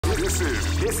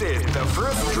This is the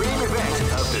first dream event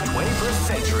of the 21st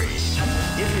century.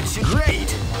 If you choose... Great!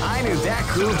 I knew that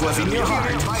groove was in your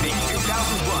heart. Fighting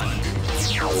 2001.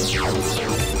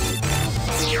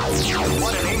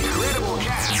 What an incredible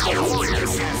cast of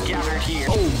warriors has gathered here.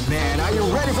 Oh man, are you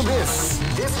ready for this?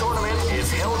 This tournament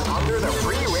is held under the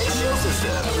free ratio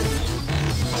system.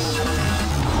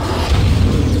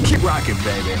 Keep rocking,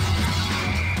 baby.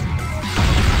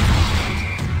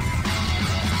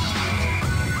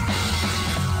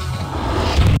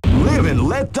 Live and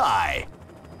let die.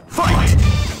 Fight!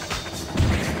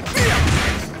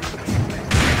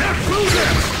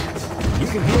 You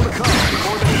can feel the calm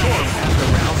before the storm as the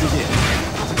round begins.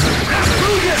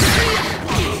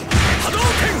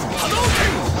 Hadouken!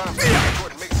 Hadouken!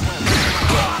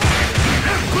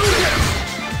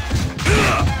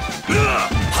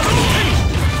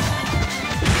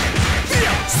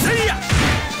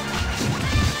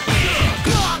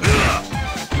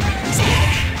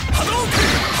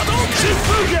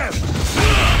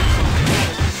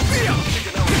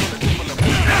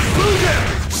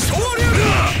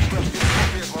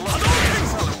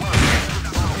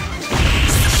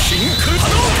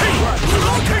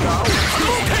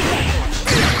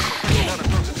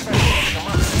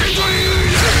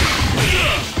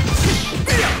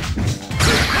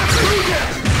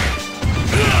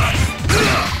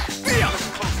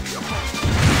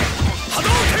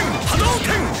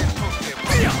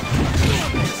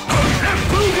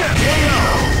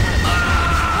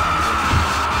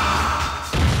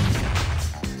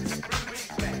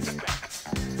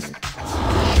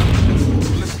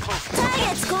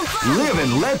 Live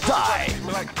and let die.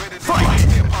 Fight!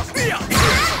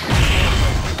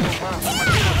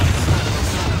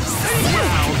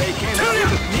 Wow, they came out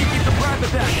with a sneaky surprise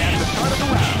attack at the start of the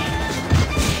round.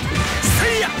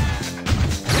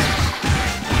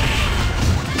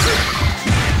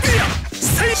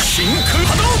 Shinku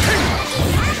Hadouken!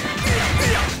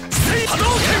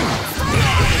 Hadouken!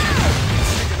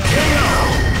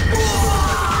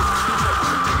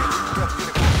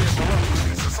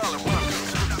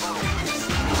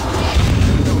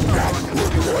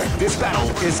 This battle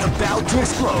is about to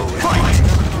explode. Fight!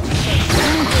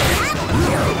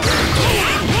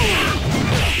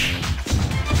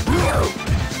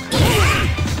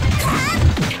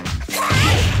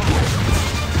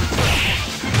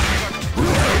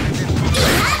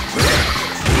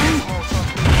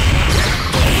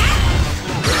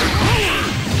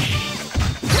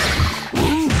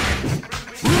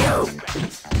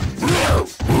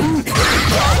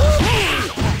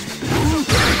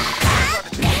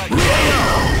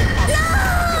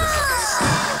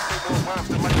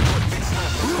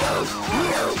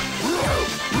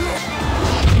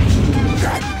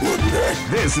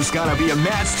 This is gonna be a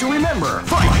match to remember.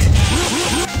 Fight!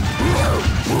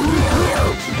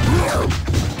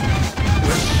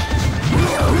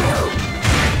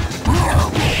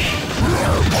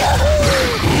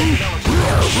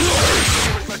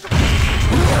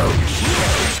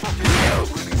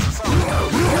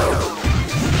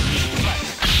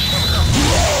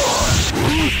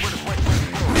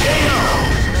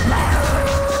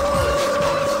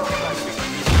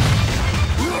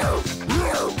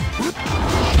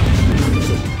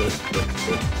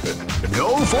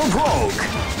 Go for broke!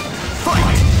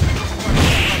 Fight!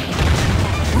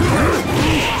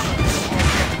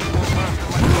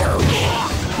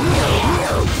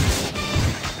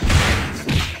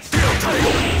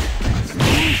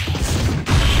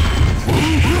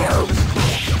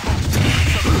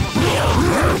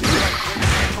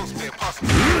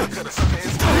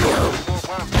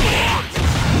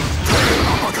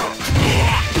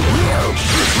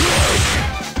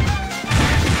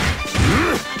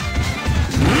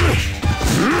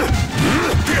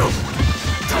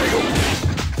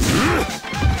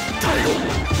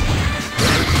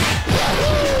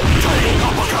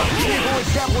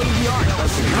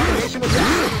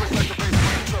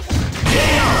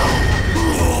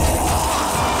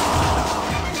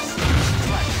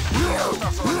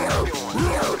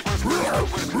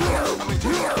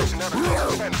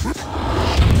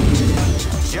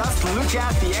 Just look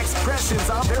at the expressions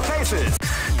of their faces.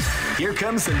 Here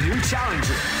comes a new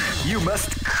challenger. You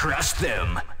must crush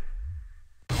them.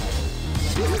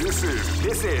 This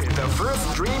is the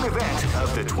first dream event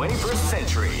of the 21st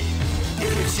century.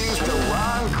 If you choose the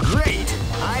wrong, great!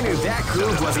 I knew that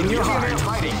groove was in your heart.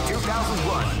 Fighting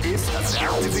 2001 is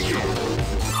about to begin.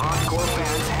 Hardcore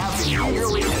fans have been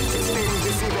eagerly anticipating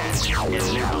this event, and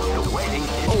now the waiting.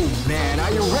 Oh man,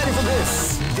 are you ready for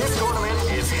this? This tournament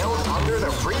is held under the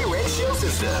free ratio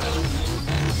system.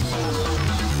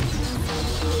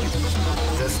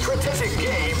 The strategic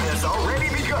game has already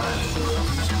begun.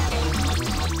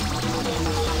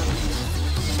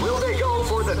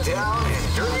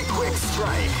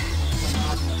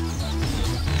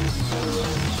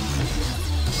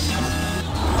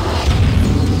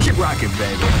 rocking,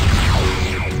 baby.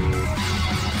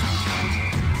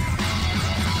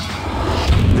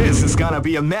 This is gonna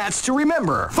be a match to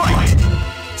remember. Fight!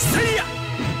 See ya!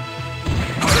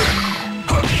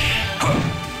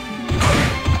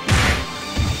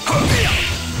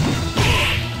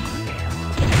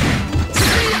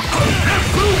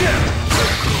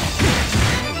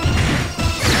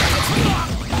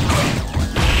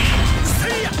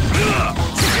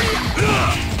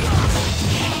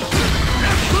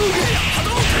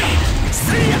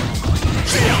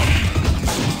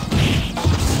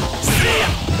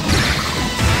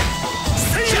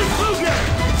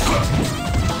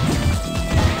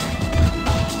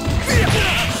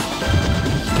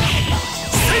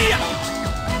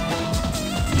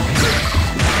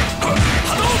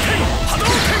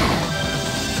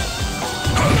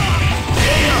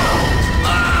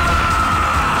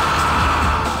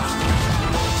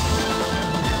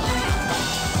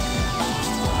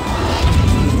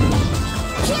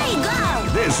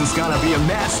 This is gonna be a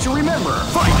match to remember.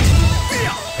 Fight!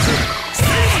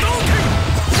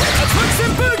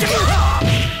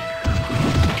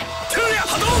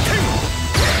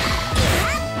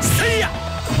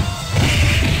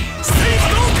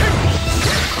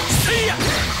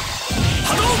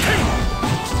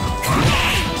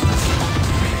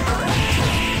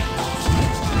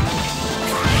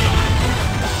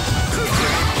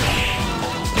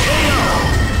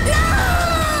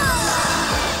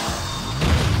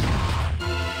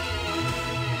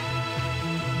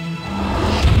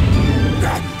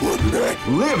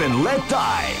 Live and let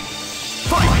die.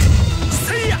 Fight!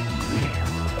 See ya!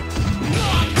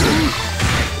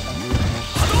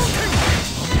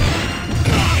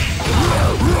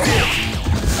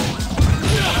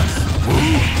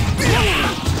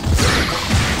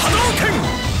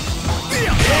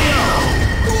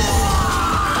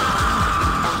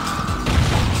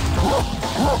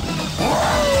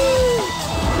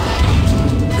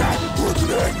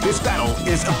 This battle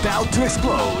is about to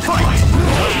explode. Fight!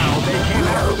 Wow, they came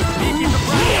out with a peek in the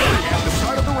front at the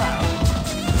start of the round.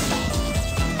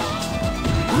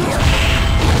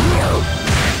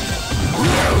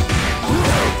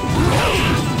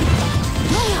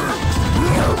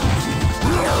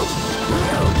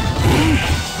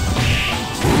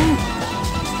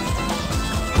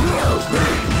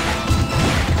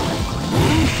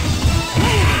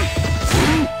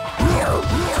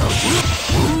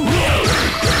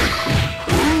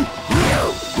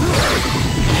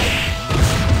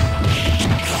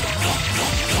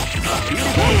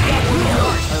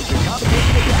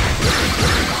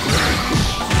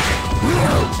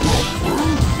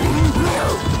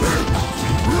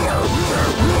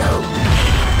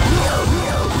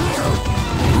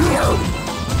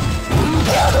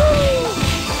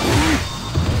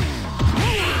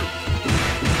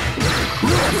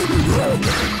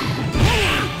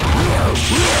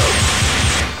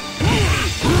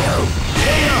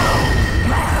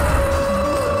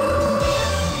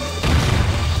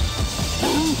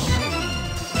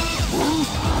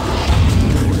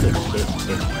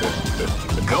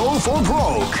 Go for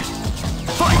broke.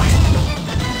 Fight!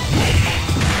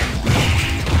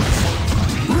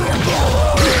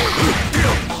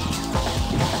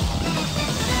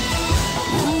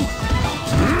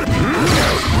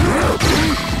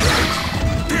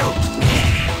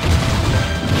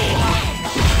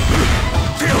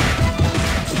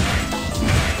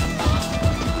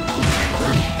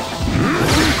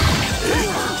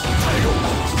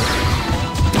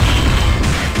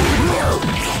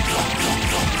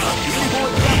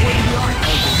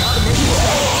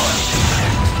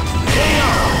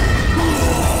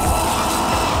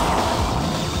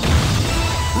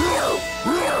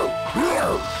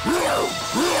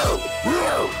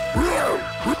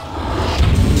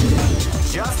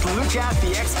 Just look at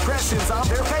the expressions on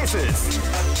their faces.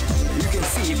 You can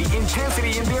see the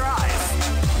intensity in their eyes.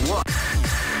 What?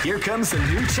 Here comes a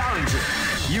new challenger.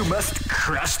 You must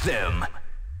crush them.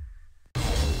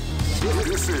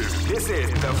 This is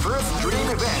the first dream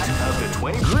event of the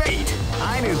 20. Great!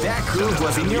 I knew that groove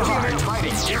was in your heart.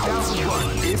 Fighting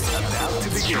 2001 is about to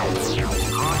begin.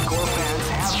 Hardcore fans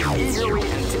have been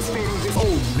eagerly anticipating this.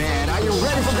 Oh man, are you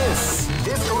ready for this?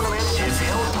 This tournament is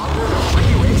held under the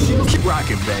free ratio. Keep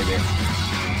rocking, baby.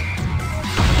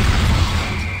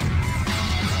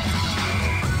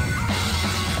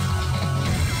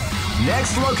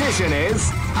 Next location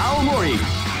is Aomori.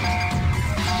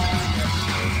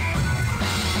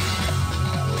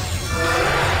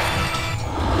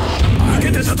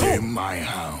 Tame my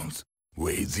hounds,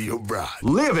 ways your bride.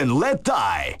 Live and let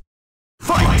die.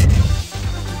 Fight!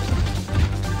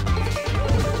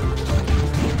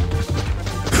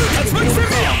 feel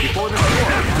calm before the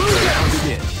storm as the round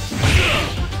begins.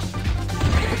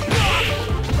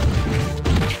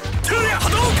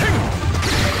 Hadouken!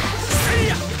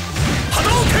 Seiya!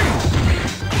 Hadouken!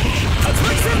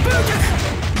 Tatsumaki Buken!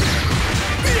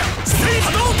 Sei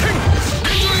Hadouken!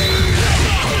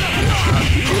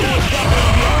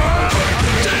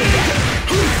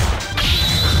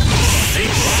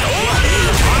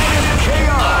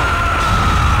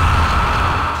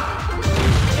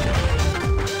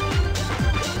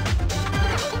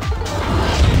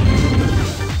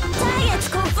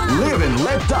 Live and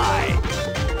let die.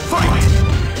 Fight!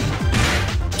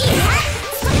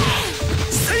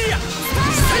 Seiya!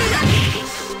 Seiya!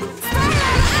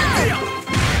 Seiya!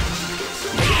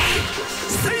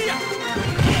 Seiya!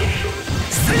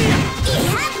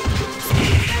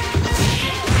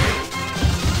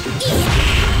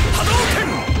 Hadouken!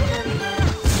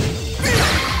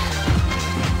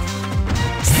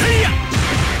 Seiya!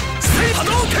 Seiya!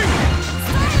 Hadouken!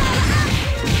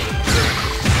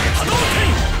 Hadouken!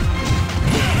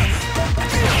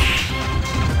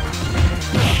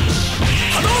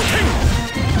 Hadouken!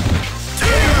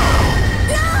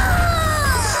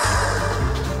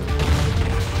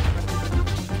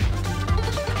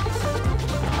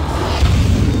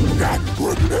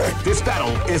 This battle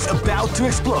is about to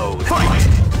explode. Fight!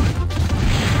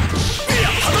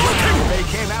 Hadouken! They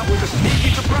came out with a sneaky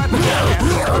surprise attack at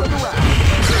the start of the round.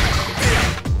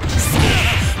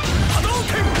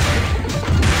 Hadouken!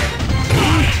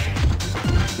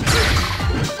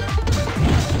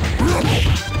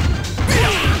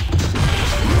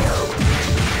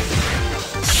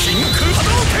 Shinku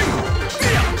Hadouken!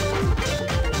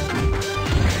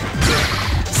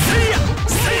 Seiya!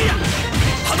 Seiya!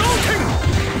 Hadouken!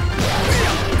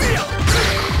 Seiya!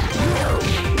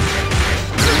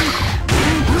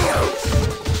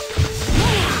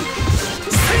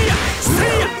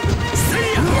 Seiya!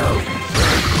 Seiya!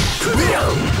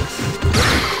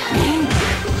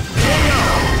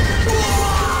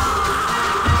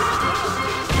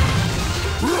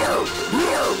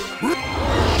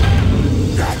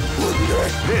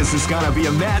 This is gonna be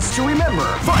a match to remember.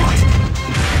 Fight!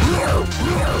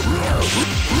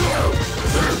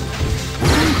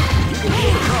 You can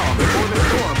feel the calm before the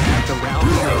storm at the round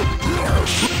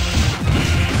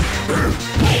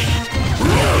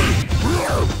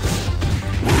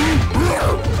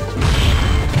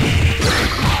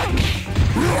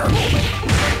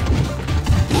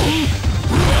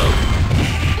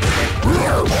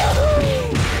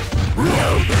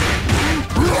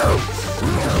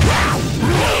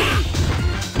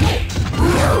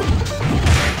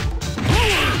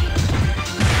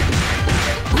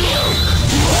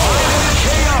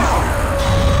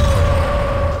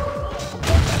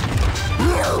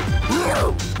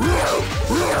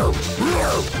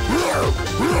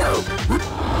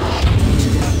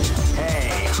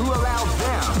Hey, who allowed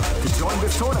them to join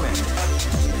this tournament?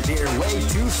 They're way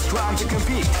too strong to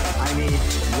compete. I mean,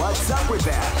 what's up with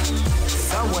that?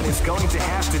 Someone is going to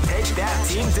have to take that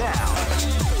team down.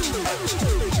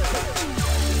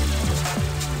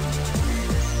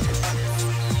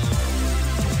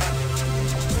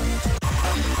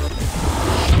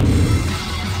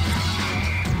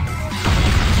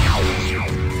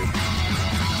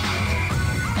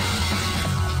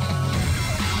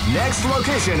 Next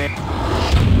location.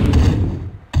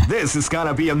 This is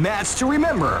gonna be a match to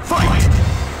remember. Fight!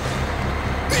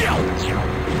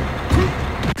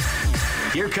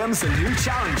 Here comes a new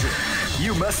challenger.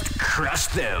 You must crush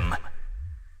them.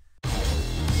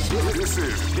 This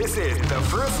is the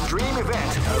first dream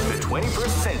event of the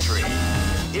 21st century.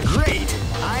 Great!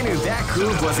 I knew that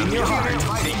groove was in your heart.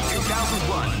 Fighting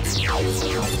 2001.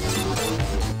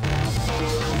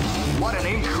 What an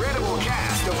incredible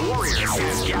cast of warriors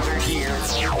has gathered here.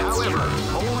 However,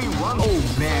 only one. Oh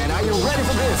man, are you ready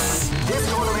for this? This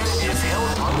tournament is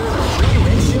held under the free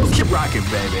ratio. Keep rocking,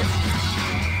 baby.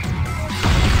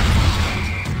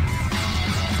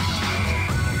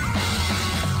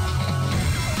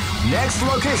 Next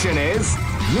location is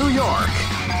New York.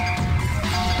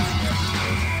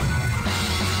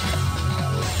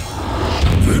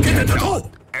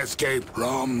 Escape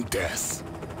from death.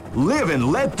 Live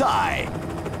and let die.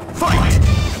 Fight!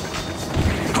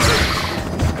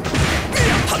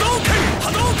 Hadouken!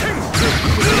 Hadouken!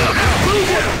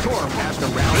 Storm as the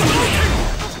round. Hadouken!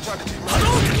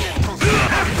 Hadouken!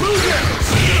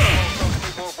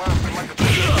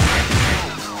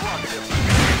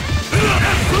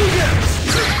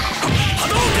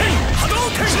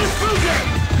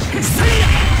 Hadouken! Seiya!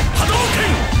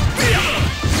 Hadouken!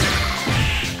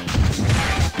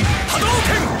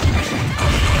 Hadouken!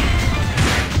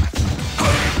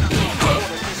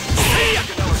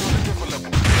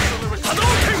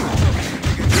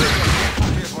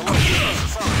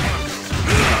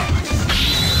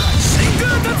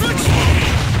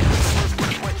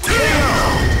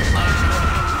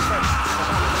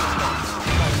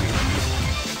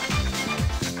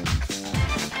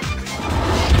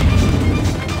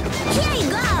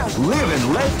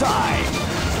 and left eye.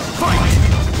 Fight!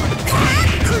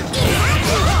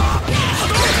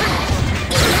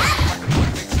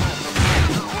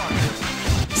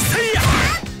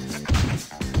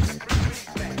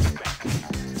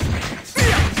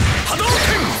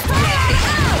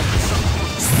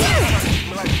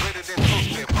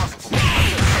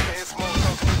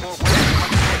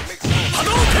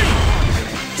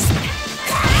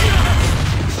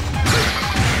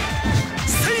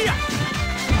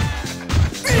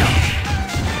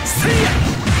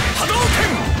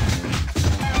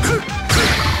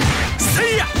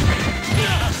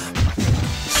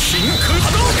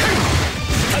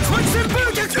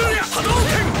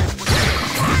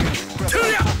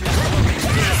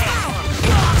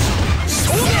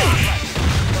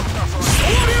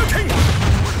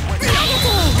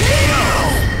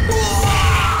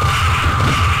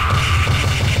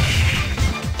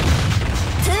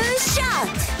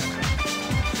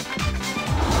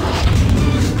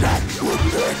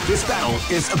 This battle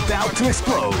is about to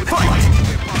explode. Fight!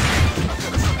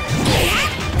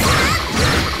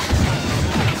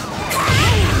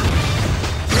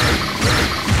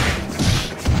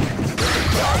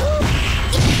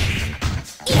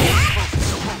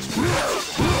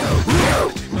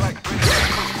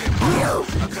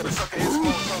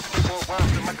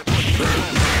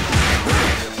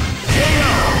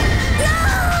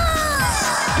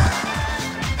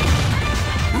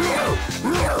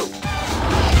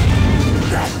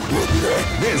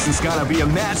 This is gonna be a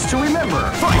match to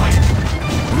remember. Fight!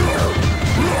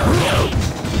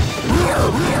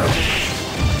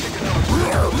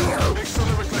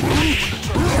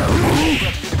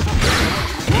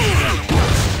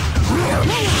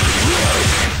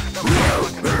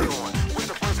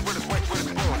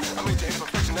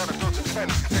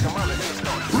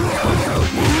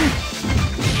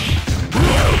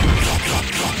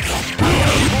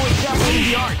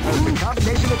 The art of the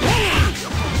combination of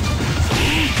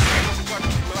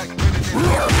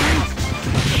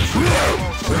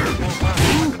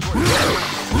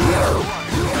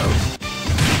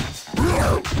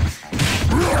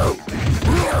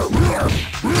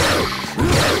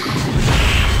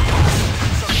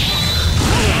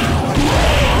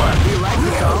we like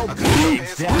to call beat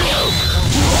down.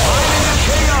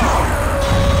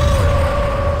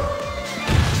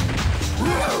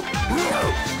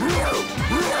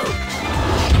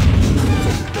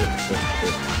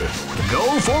 Go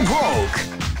for broke.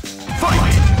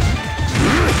 Fight!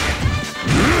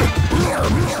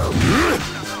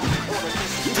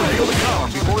 Title the calm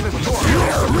before the storm.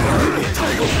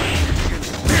 Title.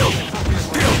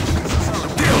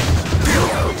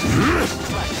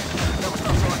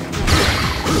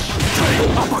 Title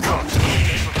uppercut.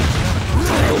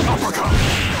 Title uppercut.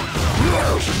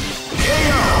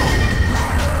 KO.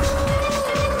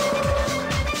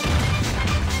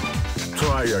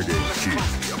 Try again, Chief.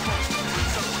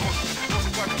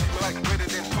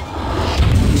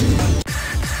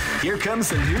 Here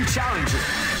comes a new challenger.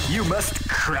 You must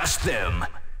crush them.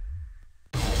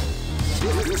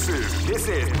 This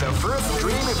is the first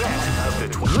dream event of the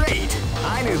Great!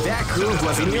 I knew that groove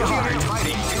was in your heart.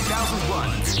 Fighting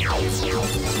 2001.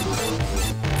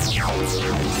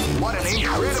 What an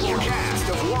incredible cast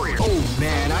of warriors. Oh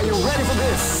man, are you ready for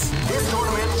this? This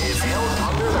tournament is held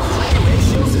under the free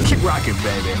ratio system. Keep rocking,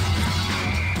 baby.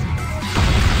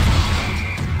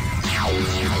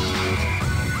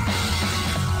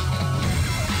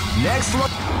 Next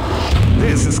look.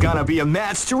 This is gonna be a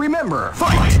match to remember.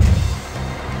 Fight!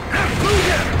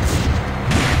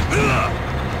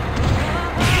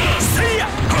 See ya!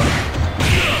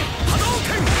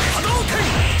 Hadouken! Hadouken!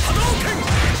 Hadouken!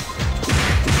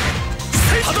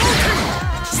 See Hadouken!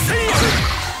 See ya!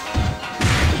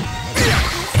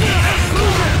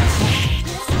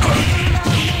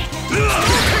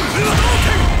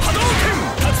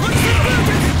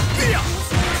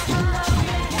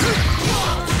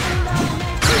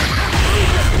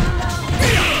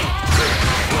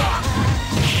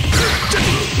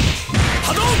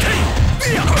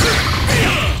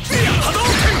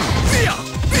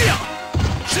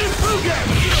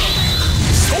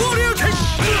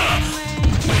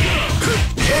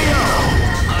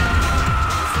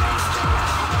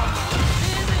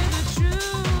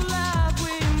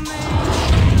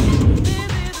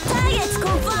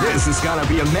 This is gonna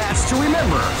be a match to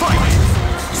remember. Fight!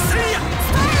 See ya!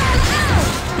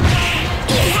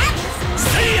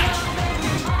 See ya!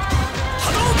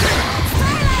 Hadouken!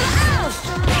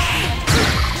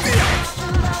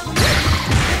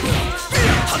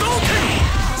 Hadouken!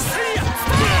 See ya!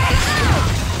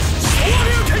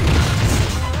 Shoryuken!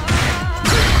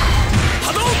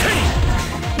 Hadouken!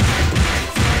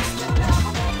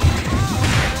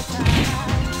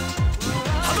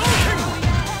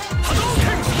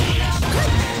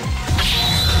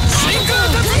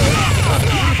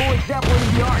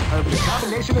 of the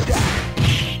combination attack.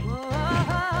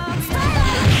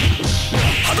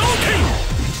 Hadouken!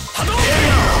 Hadouken!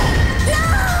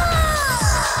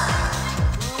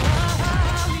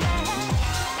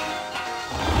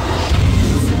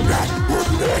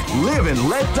 Live and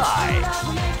let die.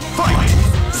 Fight!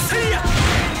 See ya!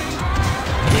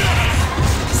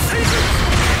 See ya!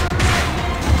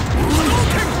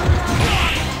 Hadouken!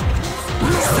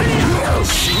 See ya!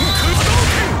 Shinku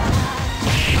Hadouken!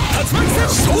 Tatsumaki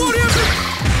Shoryuken!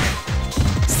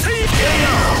 See ya!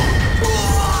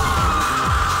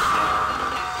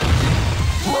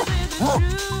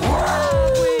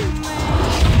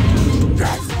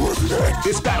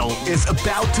 This battle is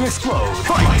about to explode.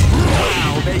 Fight!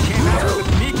 Wow, they came out with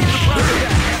Miki the Front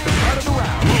attack at the start of the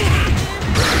round.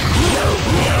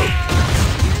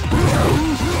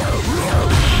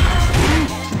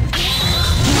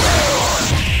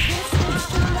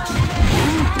 A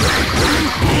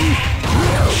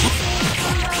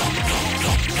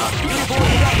beautiful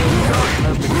example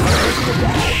of the combination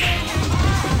attack.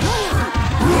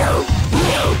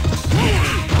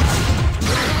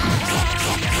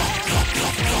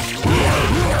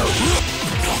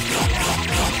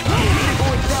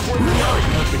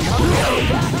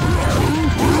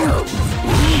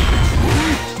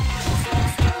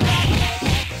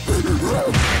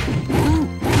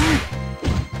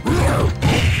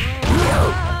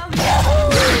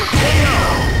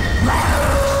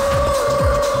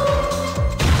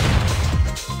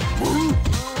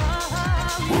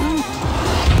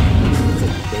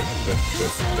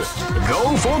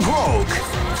 Go for broke!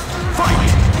 Fight!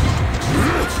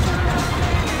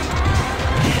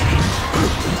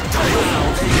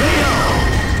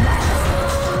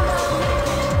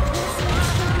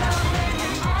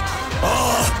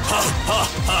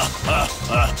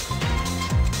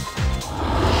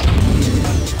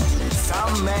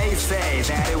 Some may say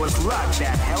that it was luck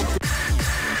that helped.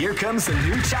 Here comes a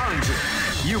new challenger.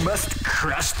 You must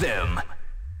crush them.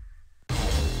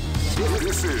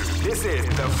 This is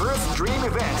the first dream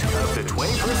event of the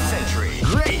 21st century.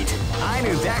 Great! I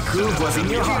knew that groove was in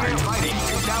your heart. Fighting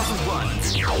 2001.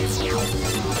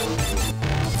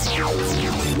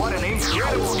 What an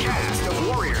incredible cast of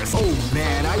warriors. Oh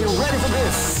man, are you ready for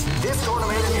this? This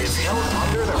tournament is held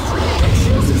under the free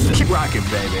ratio system. Keep rocking,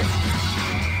 baby.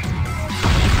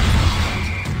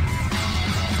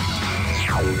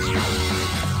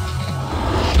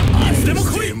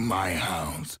 Stay my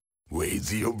hounds.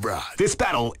 Wait your bride. This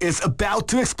battle is about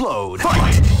to explode.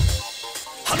 Fight!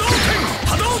 Hadouken!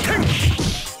 Hadouken!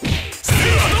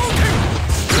 See Hadouken!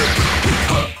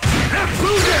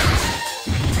 Hadouken!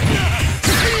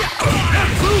 See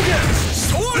Hadouken!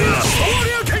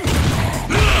 Shoryuken!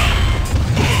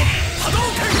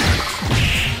 Hadouken!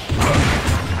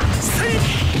 See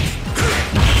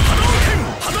Hadouken!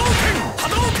 Hadouken!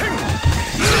 Hadouken!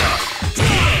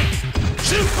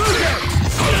 Shifuken!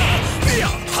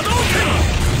 Hadouken!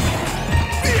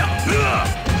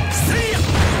 See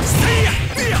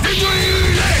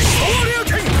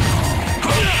Shoryuken!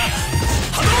 Hadouken!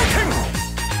 Hadouken!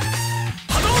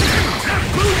 Hadouken!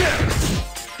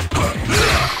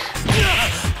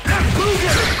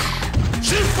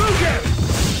 Shifuken!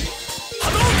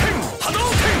 Hadouken!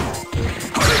 Hadouken!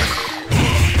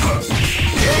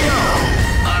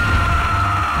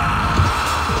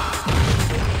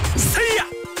 See ya!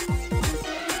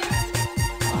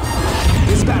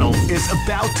 This battle is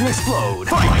about to explode.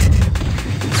 Fight!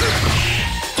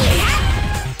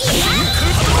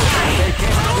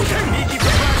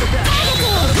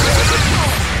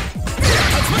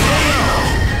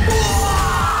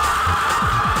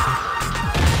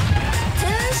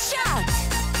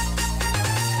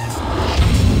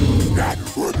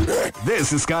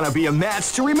 This is gonna be a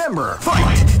match to remember.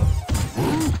 Fight!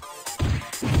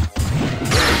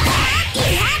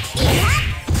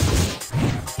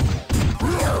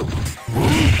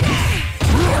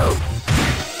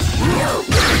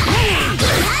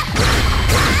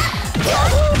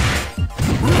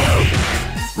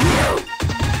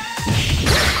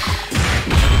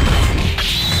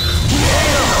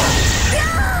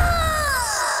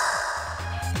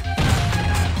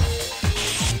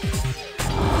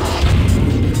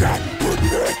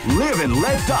 Live and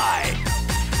let die.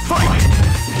 Fight!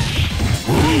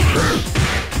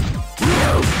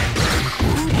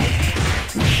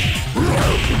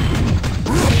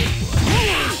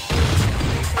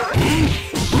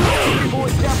 Beautiful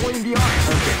example in the art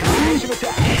of the combination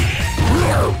attack.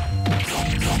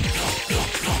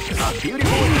 A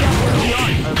beautiful example in the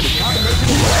art of the combination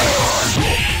attack.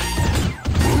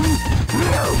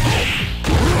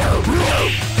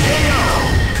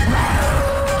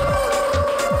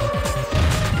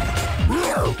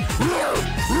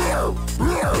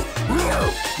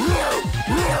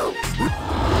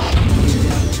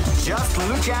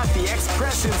 Watch out the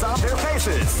expressions on their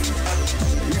faces.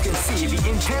 You can see the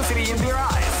intensity in their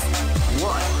eyes.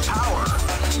 What power!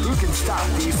 Who can stop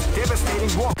these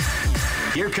devastating walls?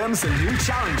 Here comes a new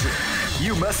challenger.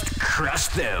 You must crush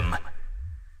them.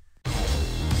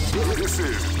 This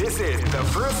is the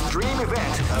first dream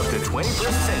event of the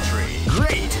 21st century.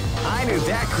 Great! I knew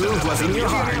that groove was in your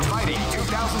heart. Fighting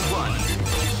 2001.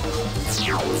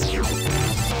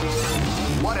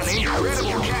 What an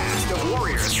incredible cast of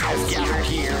warriors has gathered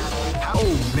here.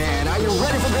 Oh man, are you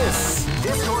ready for this?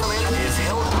 This tournament is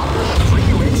held under the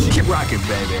free ratio. Keep rocking,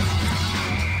 baby.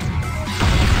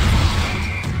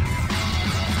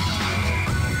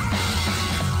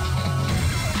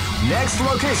 Next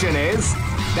location is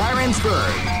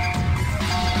Barentsburg.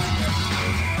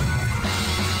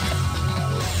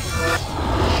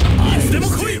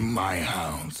 Tame my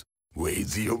hounds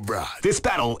with your breath. This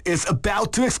battle is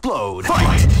about to explode.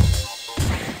 Fight!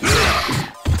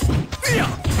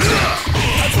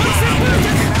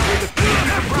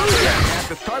 At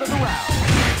the start of the round.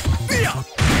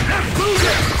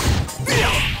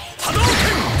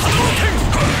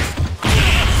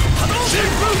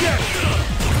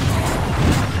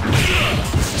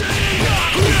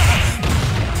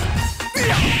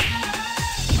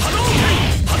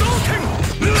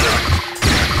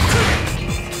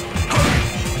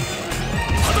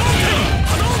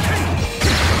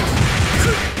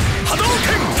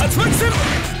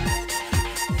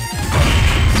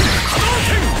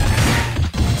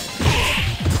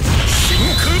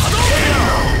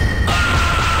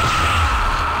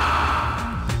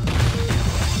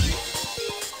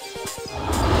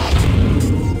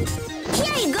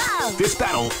 This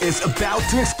battle is about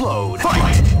to explode.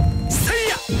 Fight! See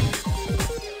ya!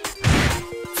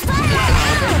 Wow,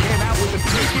 they came out with a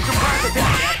sneaky surprise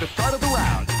attack at the start of the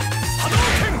round.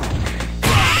 Hadouken!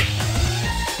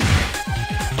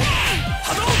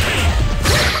 Hadouken!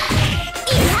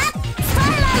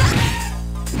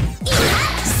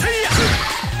 See ya!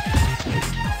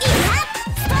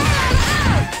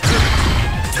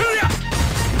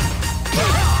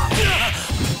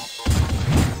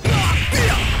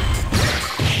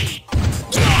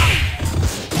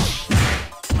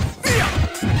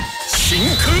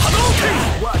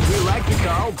 What we like to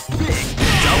call big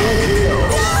double kill.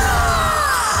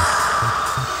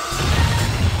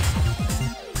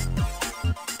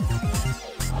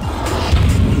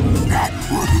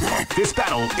 This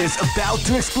battle is about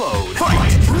to explode.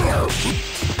 Fight!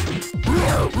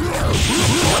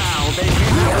 Wow, they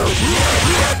came out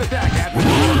with a attack at the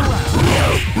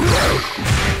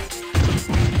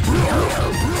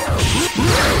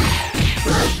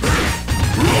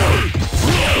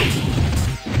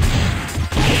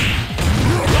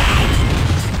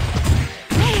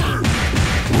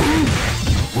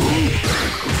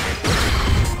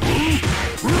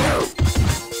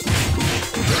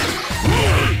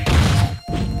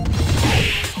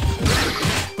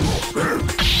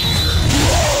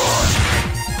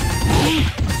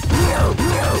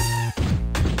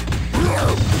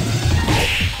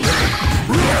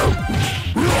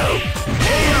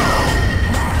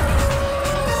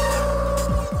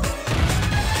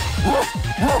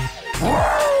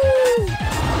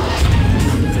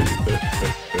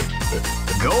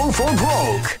Go for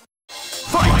broke!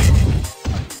 Fight!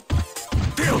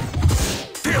 Deal!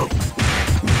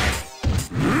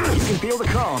 You can feel the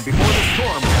calm before the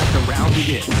storm as the round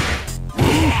begins.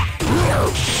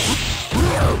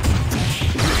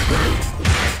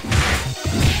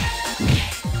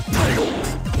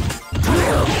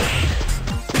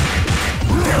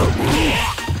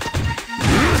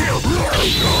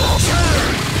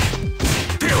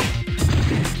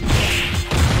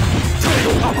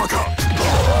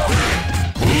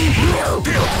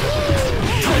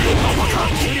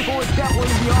 Beautiful is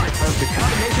definitely the art of the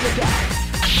combination attack.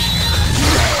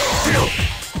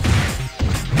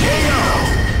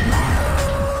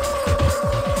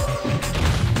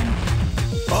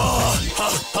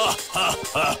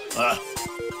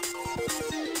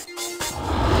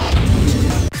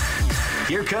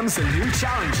 Here comes a new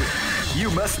challenger. You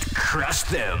must crush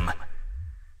them.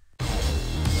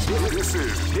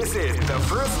 This is the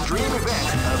first dream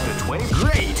event of the 20.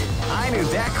 Great! I knew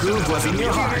that groove was in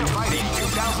your heart. Fighting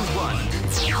 2001.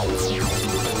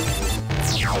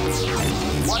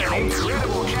 What an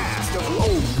incredible cast of.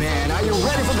 Oh man, are you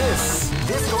ready for this?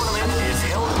 This tournament is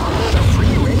held under the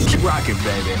free range. Keep rocking,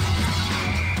 baby.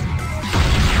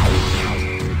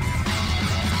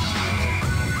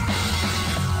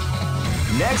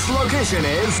 Next location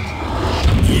is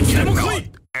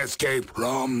Escape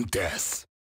from death.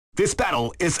 This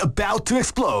battle is about to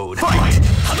explode. Fight!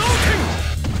 Hadouken!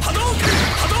 Hadouken!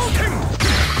 Hadouken!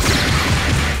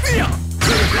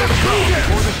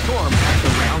 Before the storm as the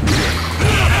round begins.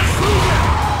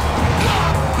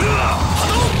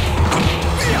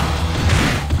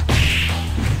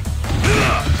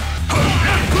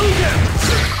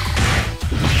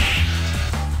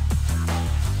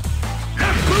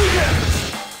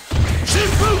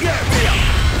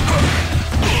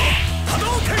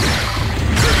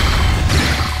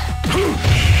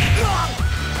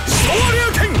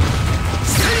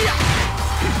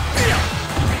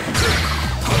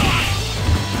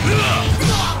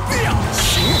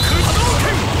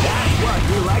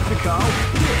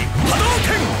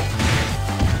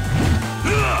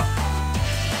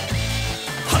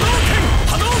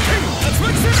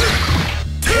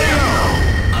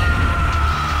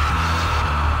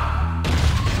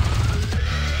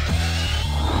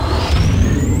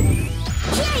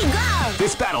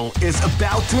 This battle is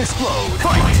about to explode.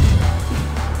 Fight!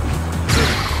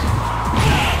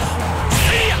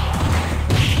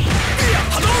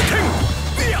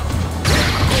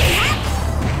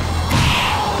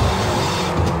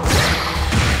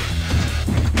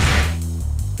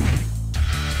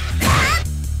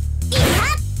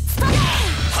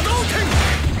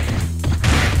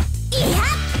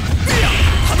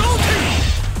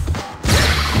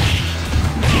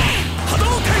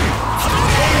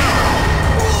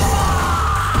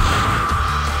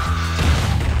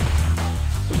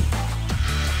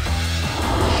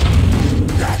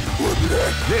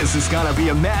 This is gonna be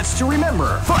a match to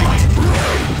remember. Fight!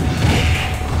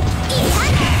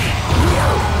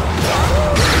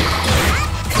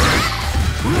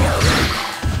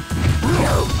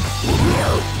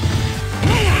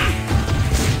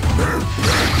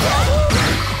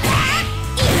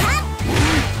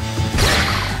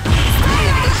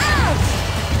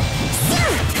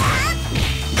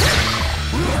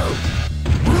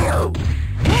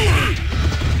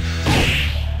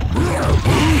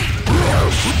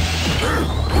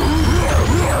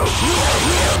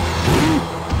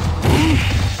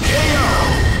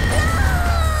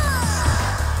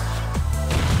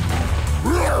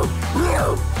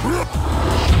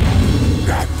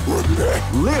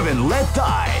 Live and let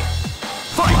die.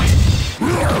 Fight!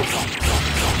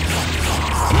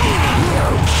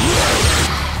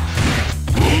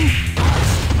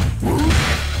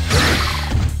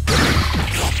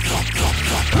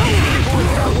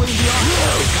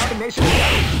 Combination.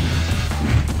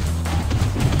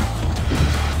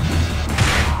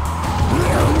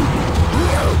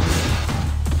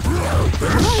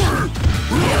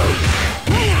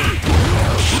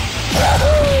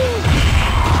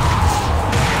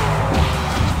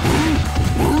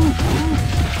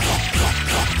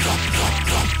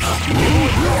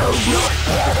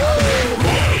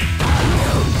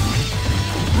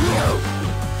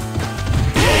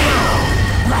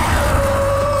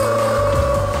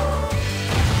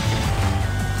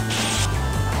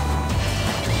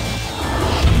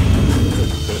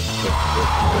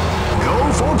 Go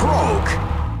for broke.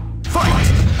 Fight!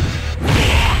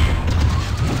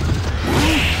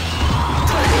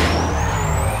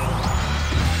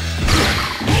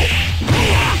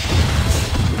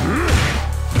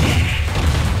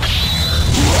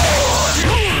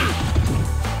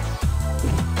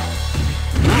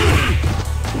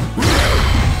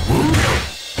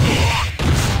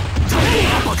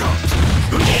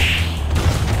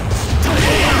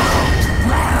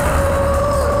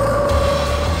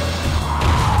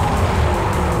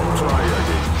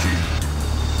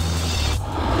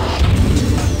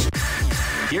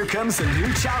 Here comes a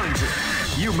new challenger.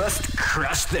 You must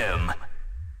crush them.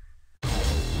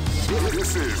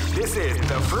 This is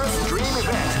the first dream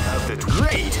event of the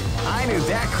great. I knew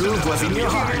that groove was in your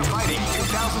heart. Fighting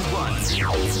 2001.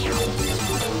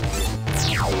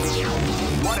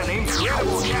 What an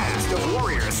incredible cast of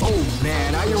warriors. Oh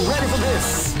man, are you ready for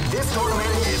this? This tournament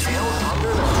is held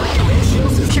under the free ratio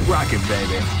system. Keep rocking,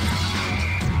 baby.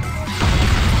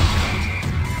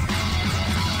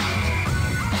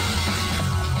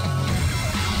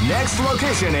 Next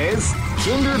location is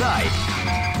Kinderdike.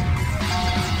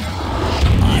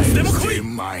 Stay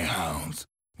my hounds.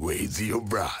 Raise your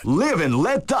bride. Live and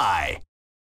let die.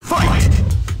 Fight!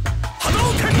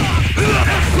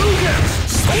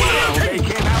 They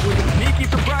came out with a sneaky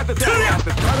surprise attack at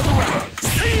the start of the round.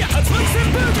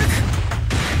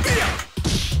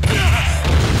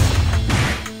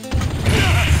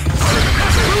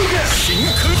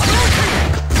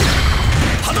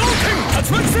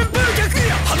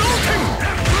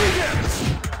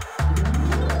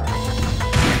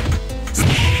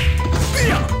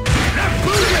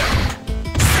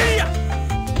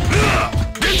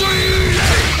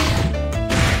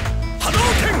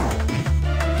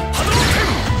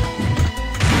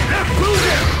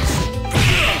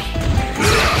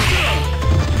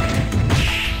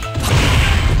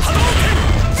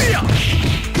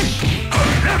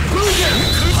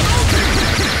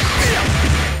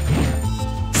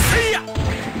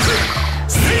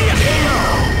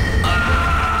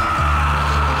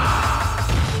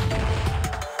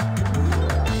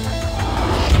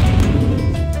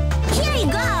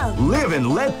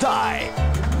 and let die.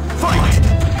 Fight!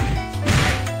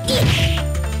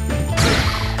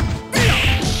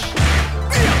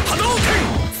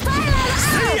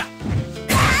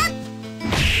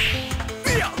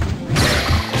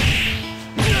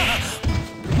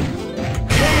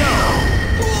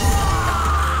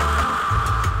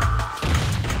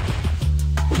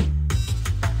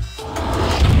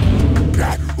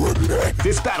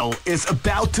 This battle is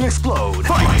about to explode.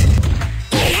 Fight!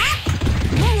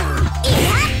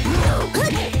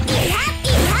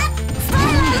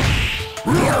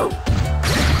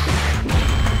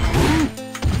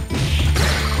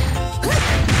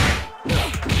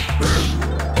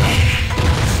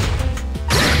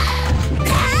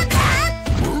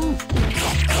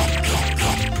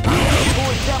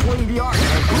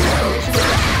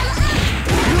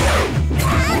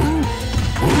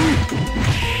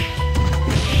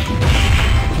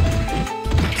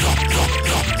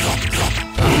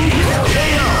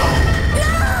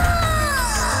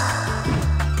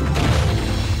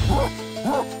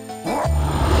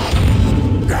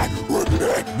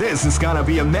 This is gonna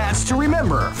be a match to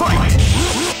remember. Fight!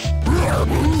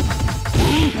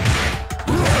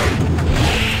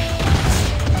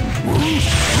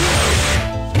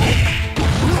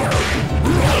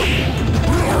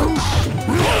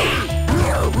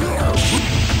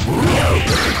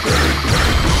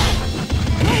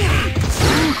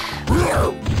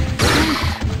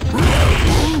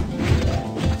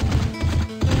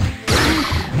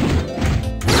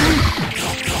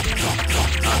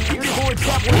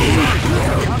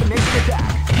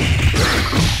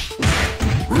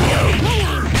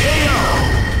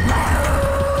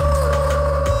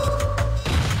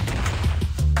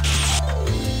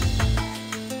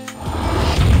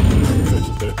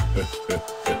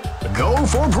 Go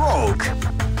for broke.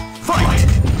 Fight!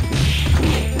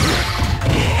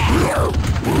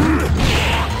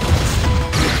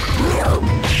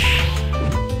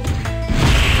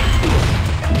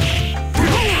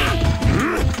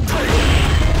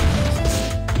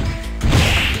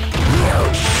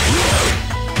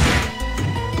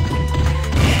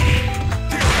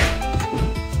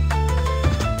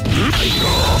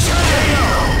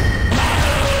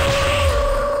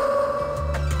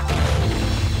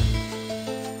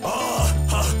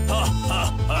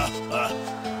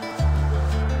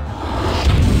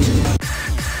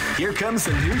 Here comes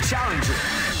a new challenger.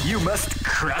 You must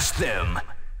crush them.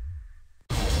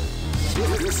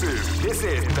 This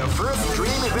is the first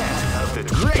dream event of the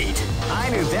great. I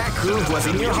knew that groove was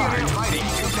in your heart. Fighting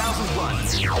 2001.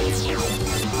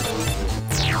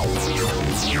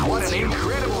 What an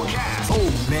incredible cast.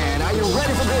 Oh man, are you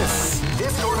ready for this?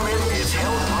 This tournament is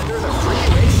held under the free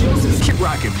ratio system. Keep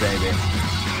rocking, baby.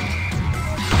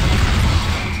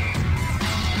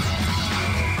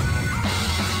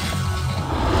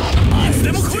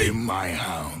 Tame my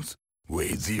hounds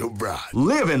with your bride.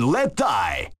 Live and let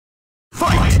die.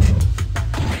 Fight!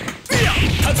 Came out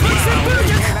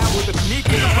with a sneak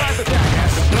and surprise attack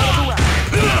as the bell around.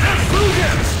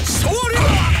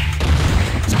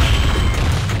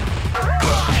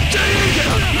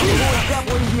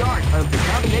 Exampling the art of the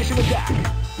combination attack.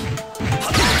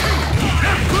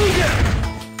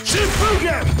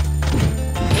 Shifugen!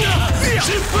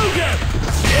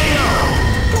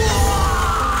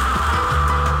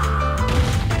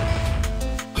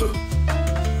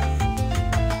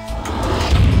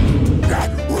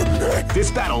 This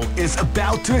battle is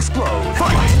about to explode.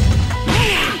 Fight!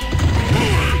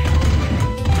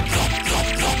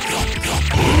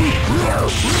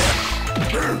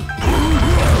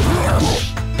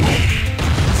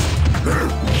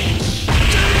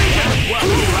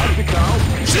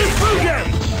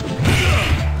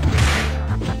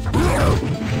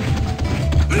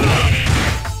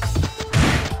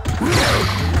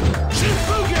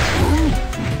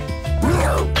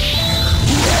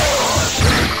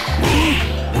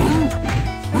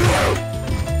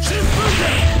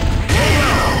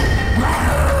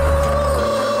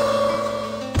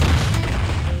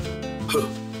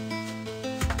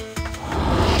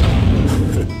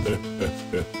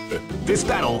 This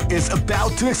battle is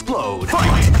about to explode.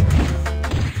 Fight!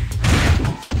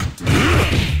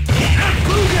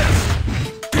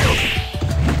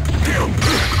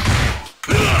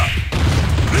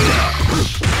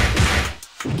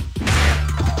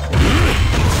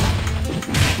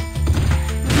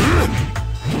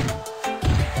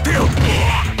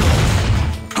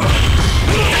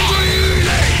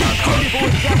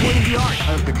 The art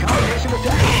of the combination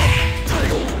attack.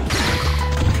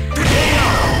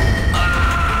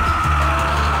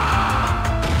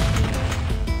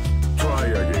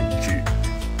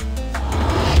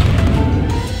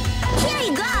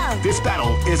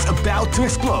 about to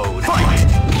explode. Fight!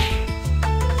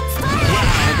 Wow,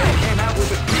 they came out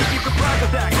with a sneaky surprise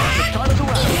attack at the start of the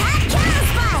round.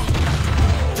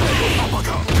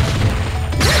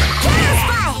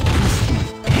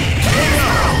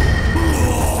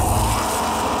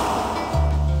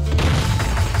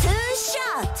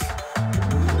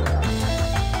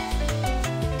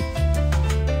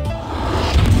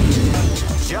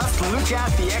 Just look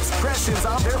at the expressions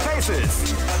on their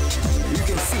faces. You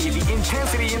can see the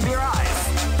intensity in their eyes.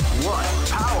 What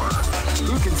power!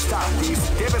 Who can stop these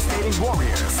devastating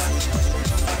warriors?